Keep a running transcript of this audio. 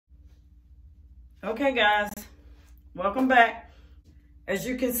Okay guys, welcome back. As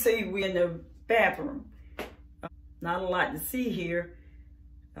you can see, we're in the bathroom. Not a lot to see here.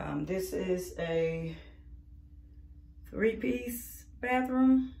 This is a 3-piece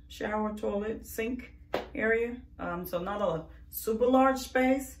bathroom, shower, toilet, sink area. So not a super large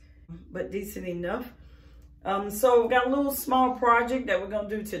space, but decent enough. So we got a little small project that we're gonna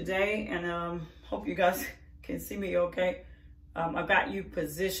do today, and hope you guys can see me okay. I've got you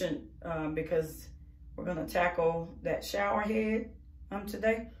positioned because we're gonna tackle that shower head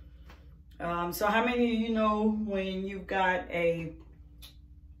today. So how many of you know when you've got a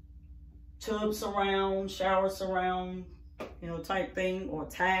tub surround, shower surround, type thing, or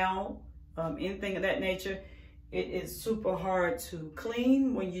towel, anything of that nature, it is super hard to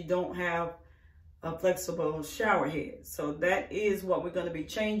clean when you don't have a flexible shower head. So that is what we're going to be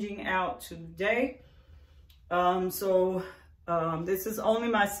changing out today. This is only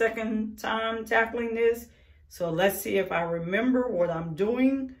my second time tackling this, so let's see if I remember what I'm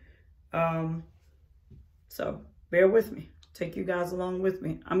doing. So bear with me, take you guys along with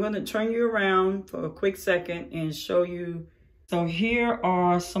me. I'm going to turn you around for a quick second and show you. So here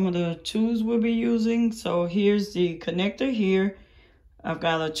are some of the tools we'll be using. So here's the connector here. I've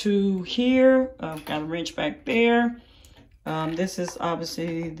got a tool here. I've got a wrench back there. This is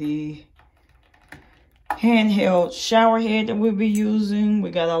obviously the handheld shower head that we'll be using.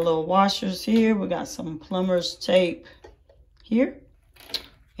 We got our little washers here. We got some Plumbers Tape here.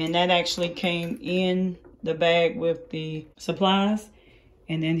 And that actually came in the bag with the supplies.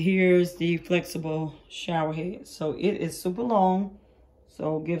 And then here's the flexible shower head. So it is super long,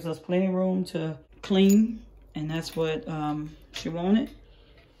 so it gives us plenty of room to clean. And that's what she wanted.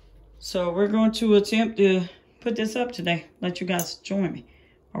 So we're going to attempt to put this up today. Let you guys join me.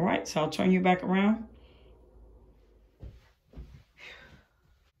 All right, so I'll turn you back around.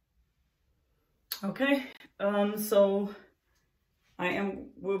 Okay, so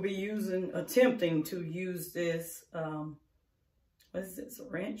we'll be attempting to use this, what is this, a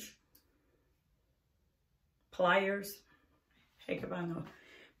wrench? Pliers? Heck if I know.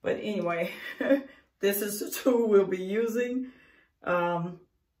 But anyway, this is the tool we'll be using to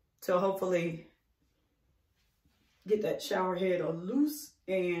hopefully get that shower head loose,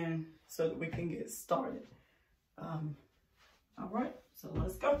 and so that we can get started. All right, so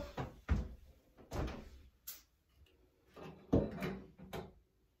let's go.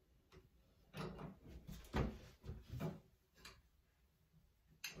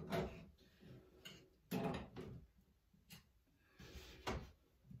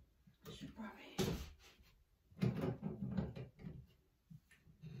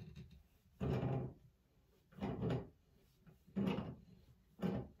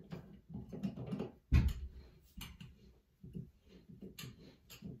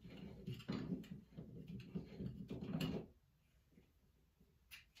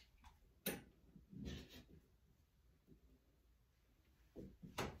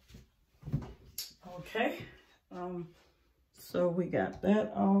 Okay, so we got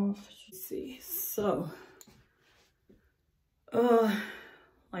that off. Let's see, so,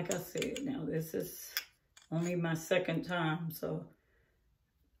 like I said, now this is only my second time, so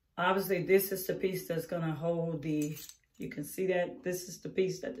obviously this is the piece that's gonna hold you can see that this is the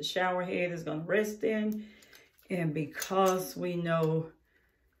piece that the shower head is gonna rest in, and because we know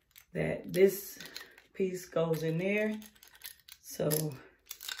that this piece goes in there, so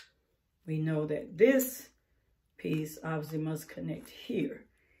we know that this piece obviously must connect here.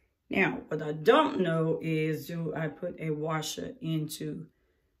 Now, what I don't know is, do I put a washer into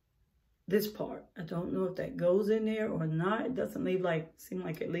this part? I don't know if that goes in there or not. It doesn't seem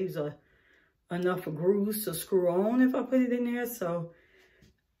like it leaves enough grooves to screw on if I put it in there. So,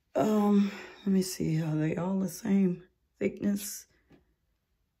 let me see. Are they all the same thickness?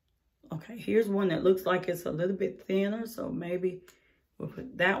 Okay, here's one that looks like it's a little bit thinner, so maybe we'll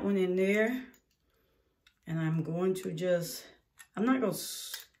put that one in there. And I'm going to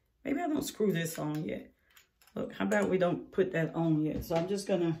maybe I don't screw this on yet. Look, how about we don't put that on yet? So I'm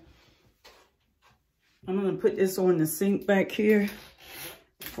gonna put this on the sink back here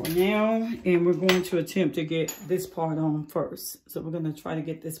for now. And we're going to attempt to get this part on first. So we're gonna try to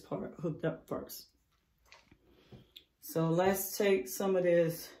get this part hooked up first. So let's take some of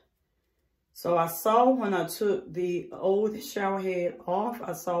this. So I saw when I took the old shower head off,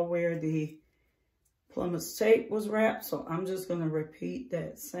 I saw where the Plumbers Tape was wrapped. So I'm just going to repeat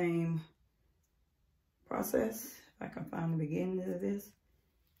that same process. If I can find the beginning of this.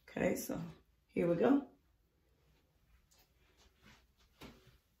 Okay, so here we go.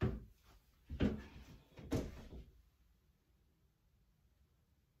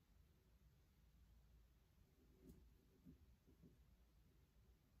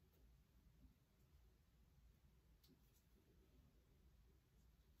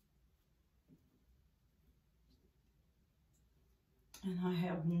 And I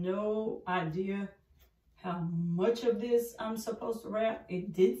have no idea how much of this I'm supposed to wrap.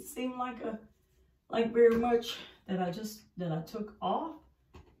 It did seem like very much that I took off.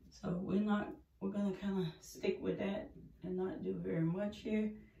 So we're gonna kind of stick with that and not do very much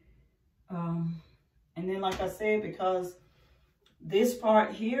here. And then like I said, because this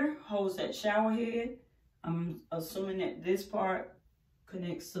part here holds that shower head, I'm assuming that this part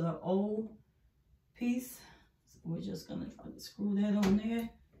connects to the old piece. So we're just gonna try to screw that on there.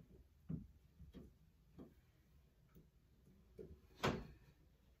 I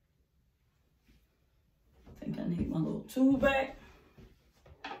think I need my little tool back.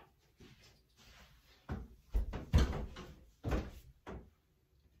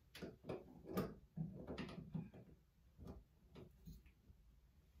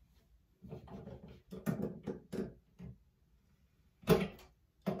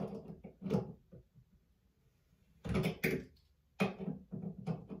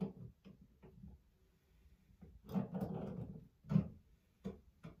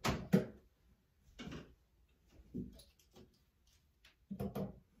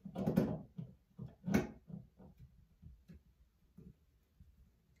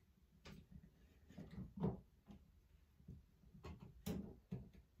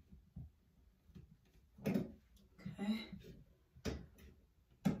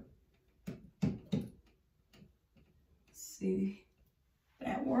 See,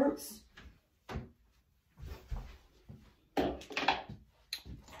 that works.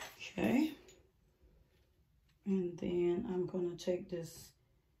 Okay. And then I'm going to take this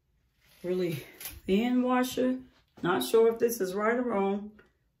really thin washer. Not sure if this is right or wrong,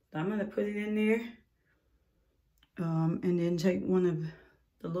 but I'm going to put it in there. And then take one of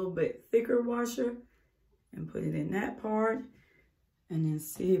the little bit thicker washer and put it in that part. And then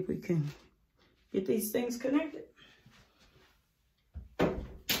see if we can get these things connected.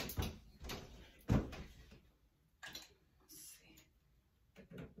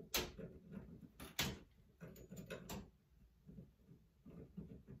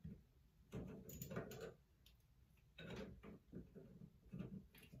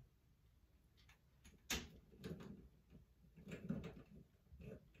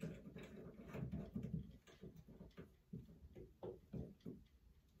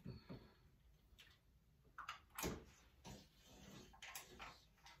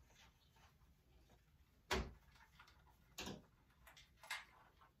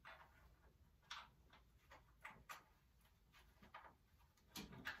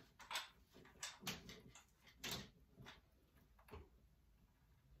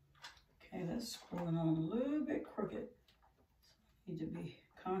 Okay, that's screwing on a little bit crooked. So I need to be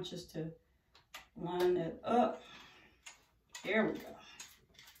conscious to line that up. There we go.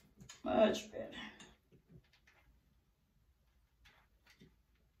 Much better.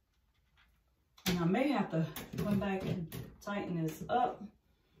 And I may have to come back and tighten this up.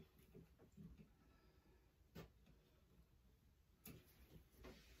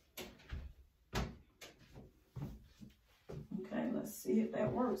 Okay, let's see if that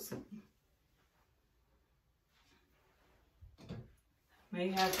works. May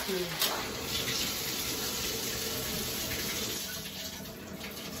have to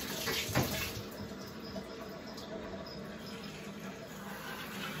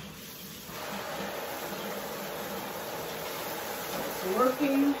it's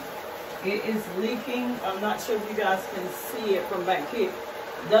working. It is leaking. I'm not sure if you guys can see it from back here.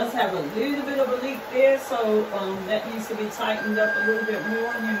 It does have a little bit of a leak there, so that needs to be tightened up a little bit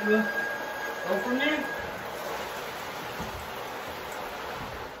more, and then we'll go from there.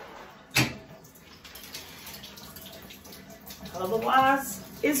 Otherwise,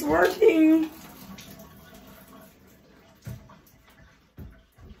 it's working.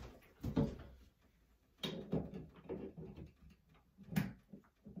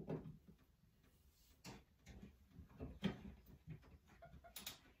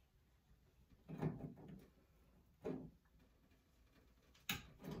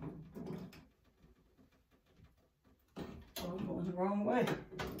 Oh, I'm going the wrong way.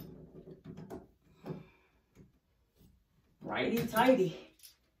 Righty tighty.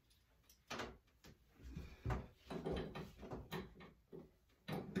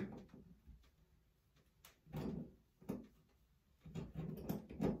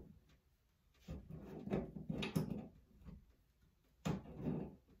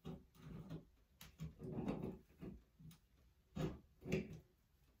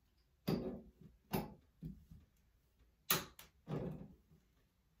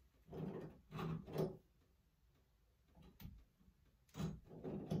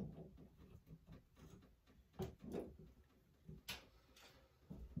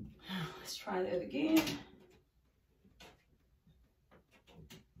 Let's try that again.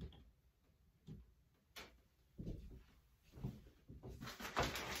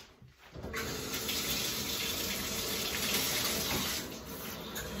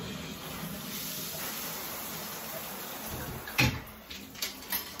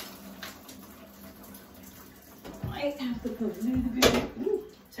 I have to put a little bit of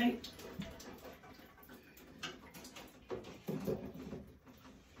tape.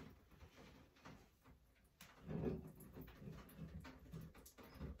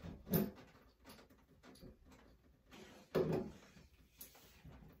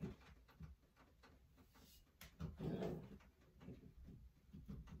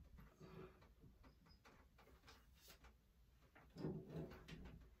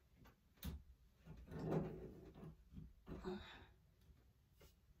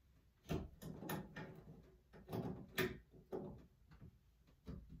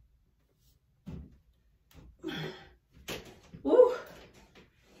 Woo.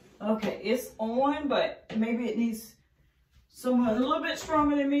 Okay, it's on, but maybe it needs someone a little bit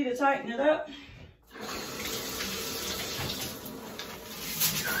stronger than me to tighten it up.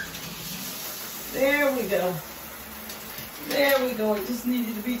 There we go. There we go. It just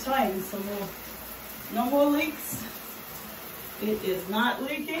needed to be tightened some more. No more leaks. It is not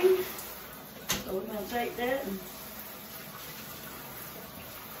leaking. So we're going to take that and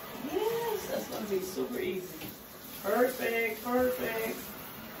yes, that's going to be super easy. Perfect, perfect.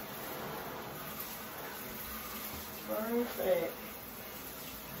 Perfect.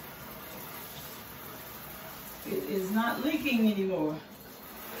 It is not leaking anymore.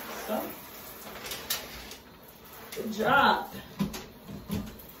 So, good job.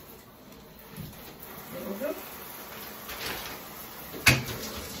 There we go.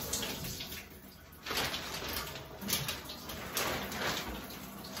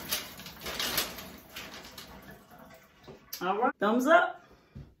 All right, thumbs up.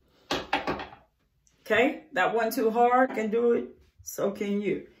 Okay, that wasn't too hard. I can do it, so can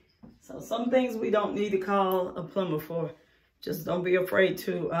you. So some things we don't need to call a plumber for. Just don't be afraid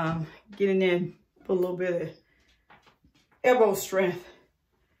to get in there and put a little bit of elbow strength.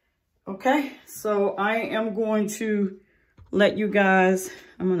 Okay, so I am going to let you guys,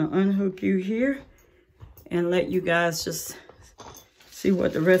 I'm going to unhook you here and let you guys just see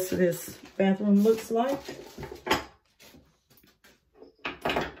what the rest of this bathroom looks like.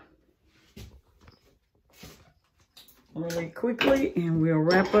 Really quickly, and we'll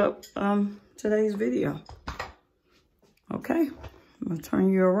wrap up today's video. Okay, I'm gonna turn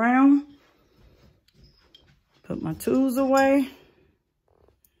you around, put my tools away.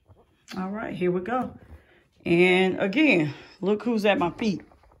 All right, here we go. And again, look who's at my feet.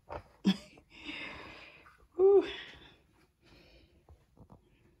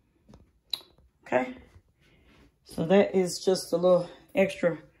 Okay, so that is just a little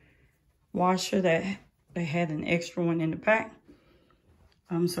extra washer that they had an extra one in the pack.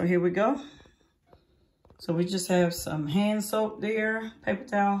 So here we go. So we just have some hand soap there, paper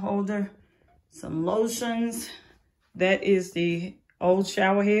towel holder, some lotions. That is the old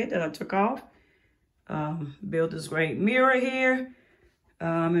shower head that I took off. Builder's grade mirror here.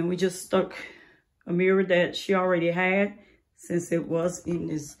 And we just stuck a mirror that she already had since it was in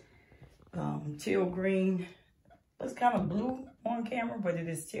this teal green. It's kind of blue on camera, but it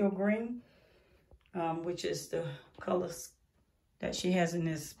is teal green. Which is the colors that she has in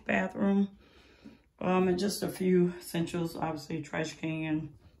this bathroom. And just a few essentials, obviously trash can,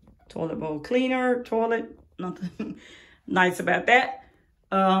 toilet bowl cleaner, toilet, nothing nice about that.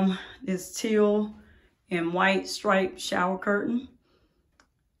 This teal and white striped shower curtain.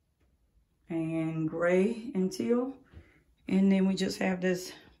 And gray and teal. And then we just have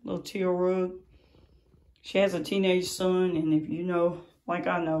this little teal rug. She has a teenage son, and if you know, like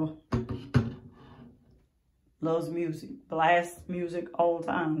I know, loves music, blasts music all the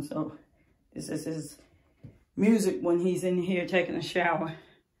time. So this is his music when he's in here taking a shower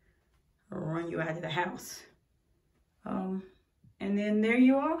or run you out of the house. And then there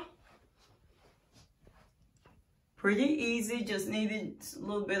you are. Pretty easy, just needed a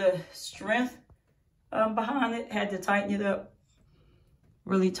little bit of strength behind it. Had to tighten it up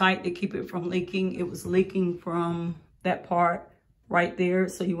really tight to keep it from leaking. It was leaking from that part right there.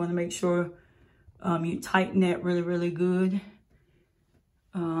 So you want to make sure you tighten that really, really good.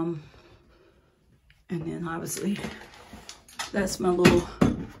 And then obviously that's my little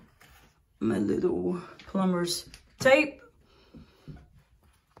plumber's tape.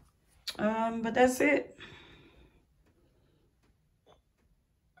 But that's it.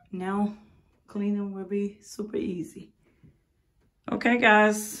 Now cleaning will be super easy. Okay,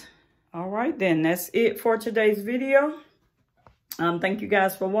 guys. All right, then that's it for today's video. Thank you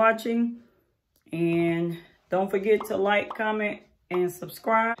guys for watching. And don't forget to like, comment, and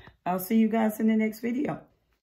subscribe. I'll see you guys in the next video.